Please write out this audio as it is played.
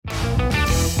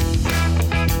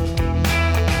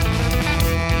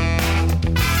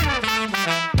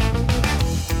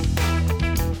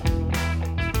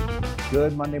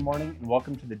Good Monday morning and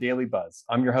welcome to the Daily Buzz.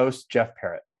 I'm your host, Jeff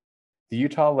Parrott. The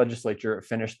Utah Legislature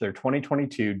finished their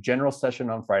 2022 general session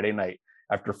on Friday night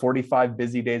after 45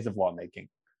 busy days of lawmaking.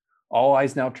 All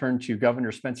eyes now turn to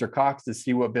Governor Spencer Cox to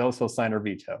see what bills he'll sign or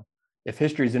veto. If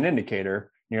history is an indicator,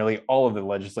 nearly all of the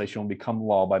legislation will become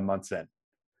law by month's end.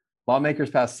 Lawmakers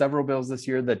passed several bills this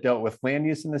year that dealt with land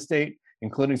use in the state,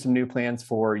 including some new plans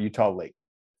for Utah Lake.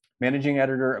 Managing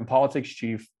editor and politics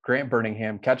chief Grant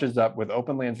Burningham catches up with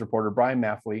Open Lands reporter Brian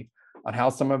Maffly on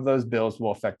how some of those bills will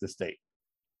affect the state.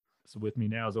 So with me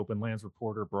now is Open Lands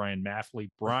reporter Brian Maffly.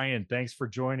 Brian, thanks for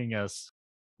joining us.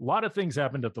 A lot of things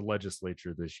happened at the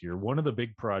legislature this year. One of the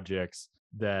big projects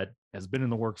that has been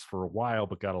in the works for a while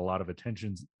but got a lot of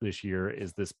attention this year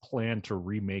is this plan to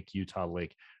remake Utah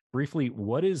Lake. Briefly,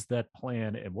 what is that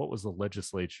plan and what was the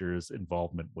legislature's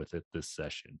involvement with it this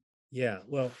session? Yeah,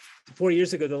 well, 4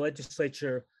 years ago, the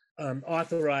legislature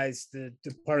authorized the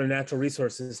Department of Natural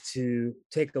Resources to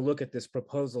take a look at this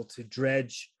proposal to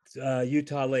dredge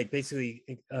Utah Lake, basically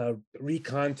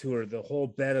recontour the whole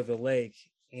bed of the lake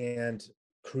and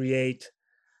create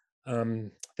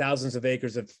thousands of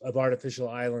acres of artificial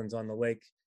islands on the lake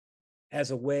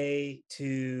as a way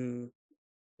to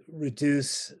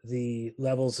reduce the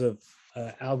levels of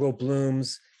algal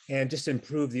blooms and just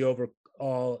improve the overall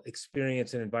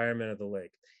experience and environment of the lake.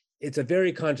 It's a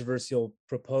very controversial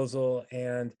proposal,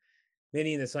 and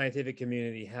many in the scientific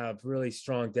community have really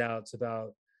strong doubts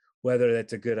about whether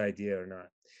that's a good idea or not.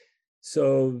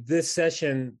 So this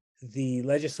session, the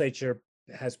legislature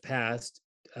has passed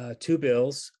two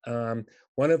bills,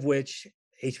 one of which,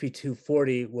 HB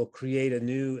 240, will create a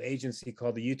new agency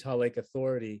called the Utah Lake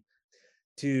Authority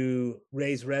to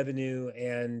raise revenue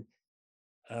and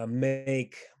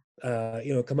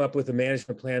come up with a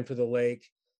management plan for the lake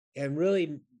and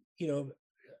really,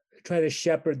 try to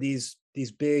shepherd these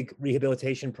big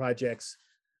rehabilitation projects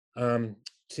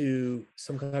to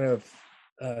some kind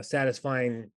of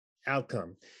satisfying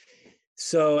outcome.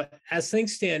 So as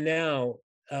things stand now,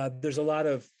 there's a lot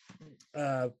of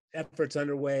efforts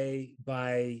underway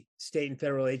by state and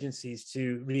federal agencies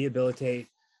to rehabilitate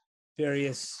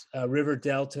various river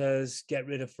deltas, get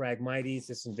rid of Phragmites,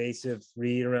 this invasive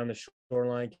reed around the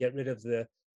shoreline, get rid of the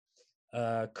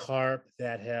carp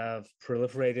that have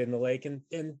proliferated in the lake, and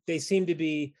they seem to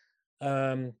be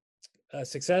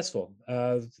successful.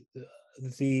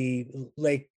 The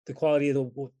lake, the quality of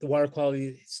the water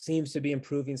quality seems to be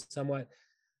improving somewhat.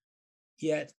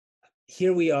 Yet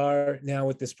here we are now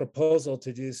with this proposal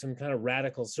to do some kind of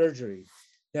radical surgery.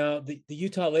 Now, the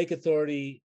Utah Lake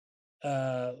Authority,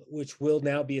 which will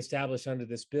now be established under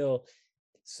this bill,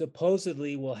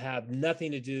 supposedly will have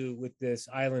nothing to do with this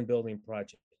island building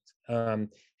project.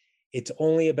 It's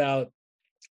only about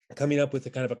coming up with a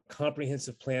kind of a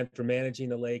comprehensive plan for managing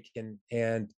the lake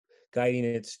and guiding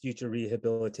its future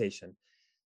rehabilitation.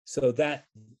 So that's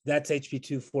HB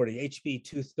 240. HB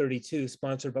 232,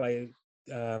 sponsored by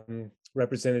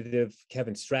Representative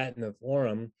Kevin Stratton of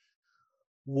Orem,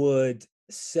 would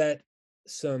set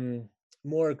some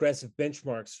more aggressive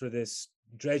benchmarks for this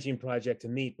dredging project to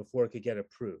meet before it could get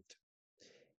approved.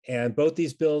 And both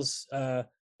these bills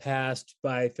passed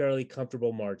by fairly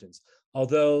comfortable margins.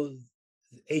 Although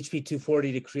HB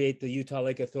 240 to create the Utah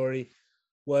Lake Authority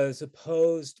was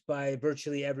opposed by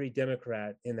virtually every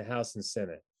Democrat in the House and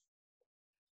Senate,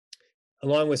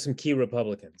 along with some key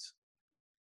Republicans.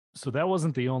 So that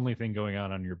wasn't the only thing going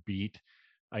on your beat.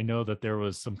 I know that there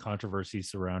was some controversy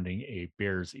surrounding a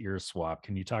Bears ear swap.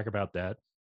 Can you talk about that?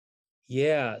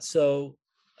 Yeah, so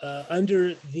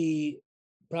under the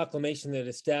proclamation that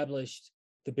established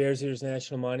the Bears Ears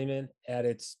National Monument at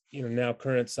its now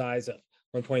current size of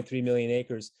 1.3 million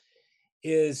acres,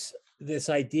 is this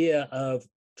idea of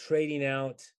trading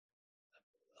out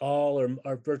all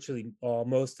or virtually all,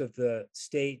 most of the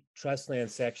state trust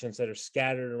land sections that are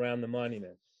scattered around the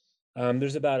monument.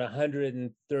 There's about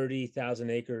 130,000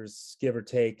 acres, give or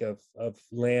take, of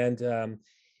land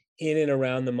in and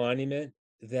around the monument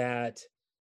that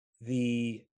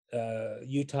the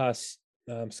Utah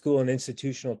School and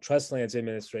Institutional Trust Lands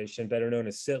Administration, better known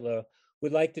as SITLA,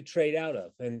 would like to trade out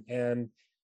of and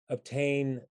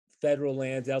obtain federal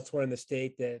lands elsewhere in the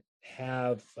state that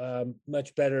have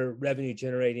much better revenue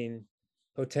generating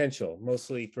potential,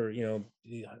 mostly for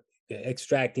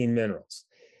extracting minerals.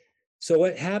 So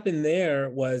what happened there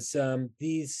was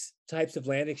these types of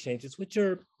land exchanges, which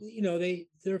are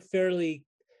they're fairly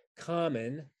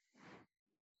common.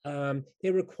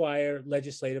 They require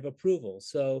legislative approval.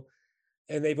 So,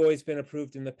 and they've always been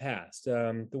approved in the past.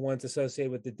 The ones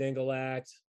associated with the Dingle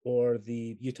Act or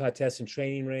the Utah Test and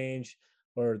Training Range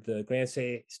or the Grand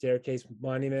Staircase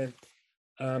Monument,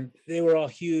 they were all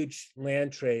huge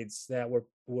land trades that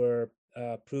were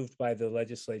approved by the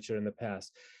legislature in the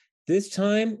past. This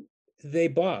time they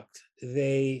balked.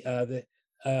 They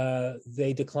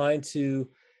declined to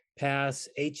pass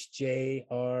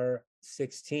HJR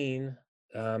 16,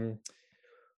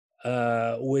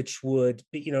 which would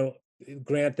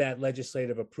grant that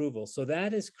legislative approval. So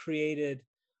that has created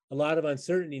a lot of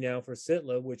uncertainty now for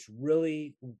SITLA, which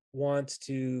really wants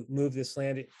to move this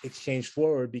land exchange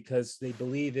forward because they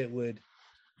believe it would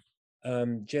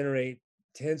generate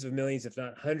tens of millions, if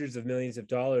not hundreds of millions of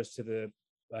dollars to the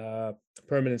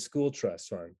Permanent School Trust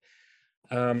Fund.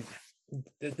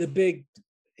 The big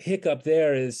hiccup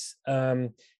there is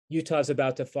Utah's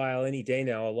about to file any day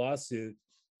now a lawsuit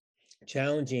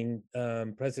challenging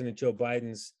President Joe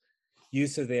Biden's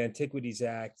use of the Antiquities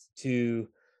Act to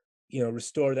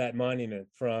restore that monument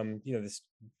from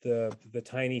the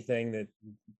tiny thing that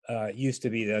used to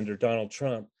be under Donald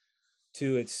Trump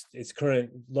to its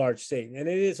current large state, and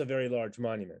it is a very large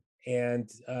monument. And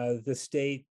the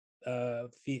state,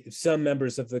 some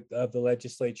members of the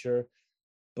legislature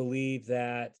believe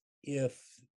that if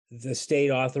the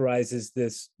state authorizes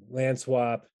this land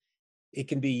swap, it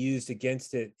can be used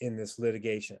against it in this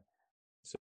litigation.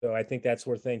 So I think that's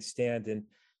where things stand. And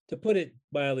to put it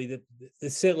mildly, the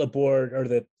SITLA board or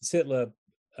the SITLA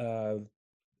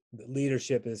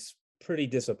leadership is pretty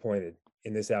disappointed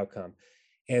in this outcome,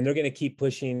 and they're going to keep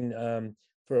pushing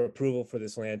for approval for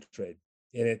this land trade.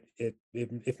 And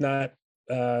if not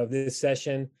this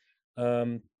session,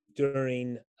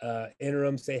 during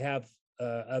interims, they have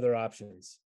other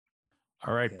options.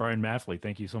 All right, Brian Maffly,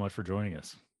 thank you so much for joining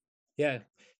us. Yeah,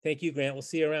 thank you, Grant. We'll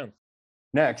see you around.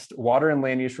 Next, water and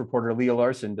land use reporter Leia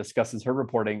Larsen discusses her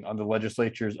reporting on the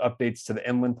legislature's updates to the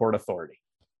Inland Port Authority.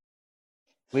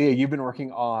 Leia, you've been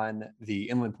working on the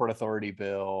Inland Port Authority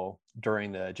bill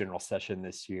during the general session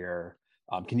this year.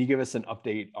 Can you give us an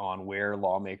update on where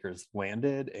lawmakers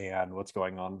landed and what's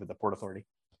going on with the Port Authority?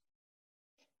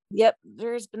 Yep,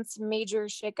 there's been some major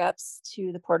shakeups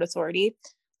to the Port Authority.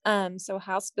 So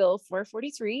House Bill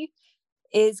 443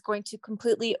 is going to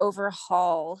completely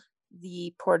overhaul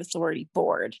the Port Authority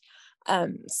board.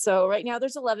 So right now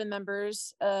there's 11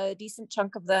 members. A decent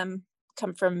chunk of them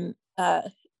come from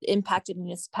impacted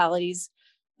municipalities,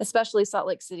 especially Salt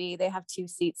Lake City. They have 2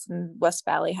 seats, and West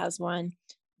Valley has 1.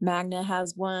 Magna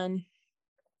has 1.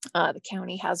 The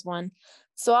county has 1.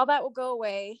 So all that will go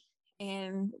away,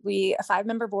 and a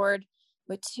 5-member board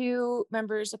with 2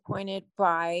 members appointed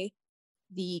by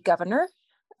the governor,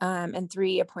 and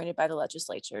 3 appointed by the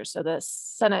legislature. So the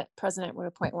Senate president would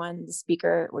appoint 1, the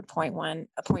speaker would appoint 1,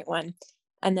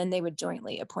 and then they would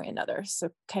jointly appoint another. So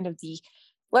kind of the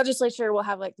legislature will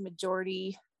have like the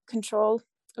majority control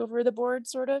over the board,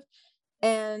 sort of.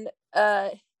 And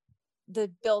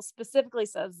the bill specifically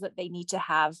says that they need to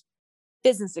have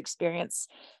business experience.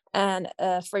 And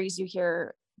a phrase you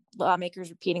hear lawmakers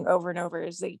repeating over and over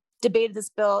as they debated this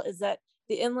bill is that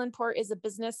the inland port is a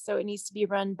business, so it needs to be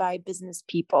run by business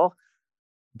people.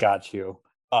 Got you.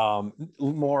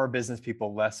 More business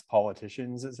people, less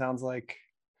politicians, it sounds like.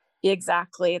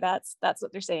 Exactly. That's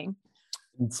what they're saying.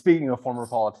 Speaking of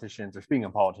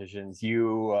politicians,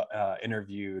 you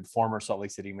interviewed former Salt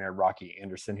Lake City Mayor Rocky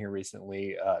Anderson here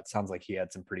recently. It sounds like he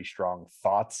had some pretty strong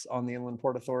thoughts on the Inland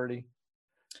Port Authority.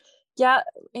 Yeah,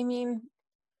 I mean,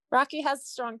 Rocky has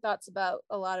strong thoughts about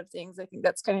a lot of things. I think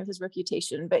that's kind of his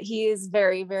reputation, but he is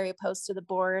very, very opposed to the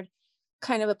board,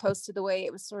 kind of opposed to the way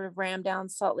it was sort of rammed down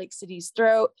Salt Lake City's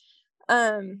throat.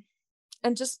 And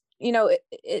just,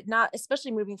 it not,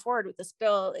 especially moving forward with this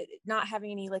bill, not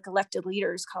having any like elected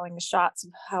leaders calling the shots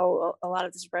of how a lot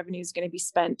of this revenue is going to be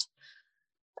spent.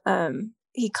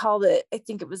 He called it, I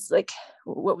think it was like,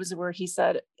 what was the word he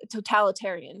said?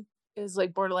 Totalitarian. It was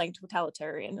like borderline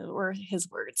totalitarian were his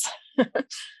words.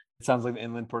 It sounds like the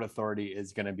Inland Port Authority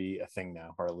is going to be a thing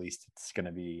now, or at least it's going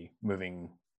to be moving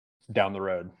down the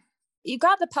road. You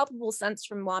got the palpable sense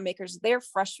from lawmakers. They're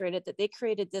frustrated that they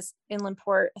created this Inland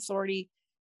Port Authority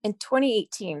in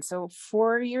 2018, so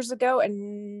 4 years ago,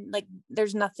 and like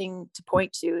there's nothing to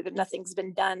point to, that nothing's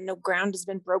been done, no ground has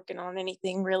been broken on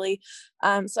anything really.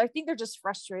 So I think they're just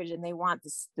frustrated and they want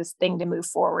this thing to move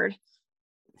forward.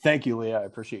 Thank you, Leia. I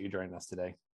appreciate you joining us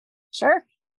today. Sure.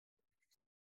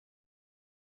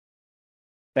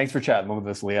 Thanks for chatting with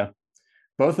us, Leia.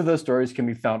 Both of those stories can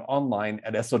be found online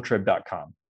at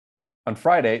sotrib.com. On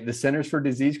Friday, the Centers for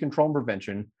Disease Control and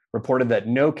Prevention reported that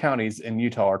no counties in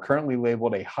Utah are currently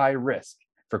labeled a high risk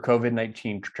for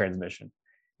COVID-19 transmission,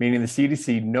 meaning the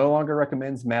CDC no longer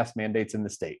recommends mask mandates in the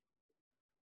state.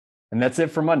 And that's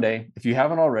it for Monday. If you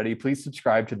haven't already, please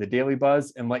subscribe to the Daily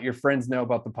Buzz and let your friends know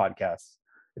about the podcast.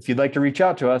 If you'd like to reach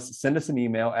out to us, send us an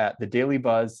email at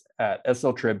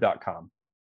thedailybuzz@sltrib.com.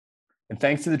 And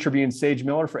thanks to the Tribune Sage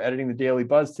Miller for editing the Daily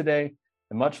Buzz today,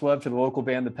 and much love to the local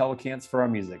band, the Pelicans, for our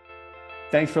music.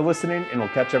 Thanks for listening, and we'll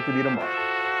catch up with you tomorrow.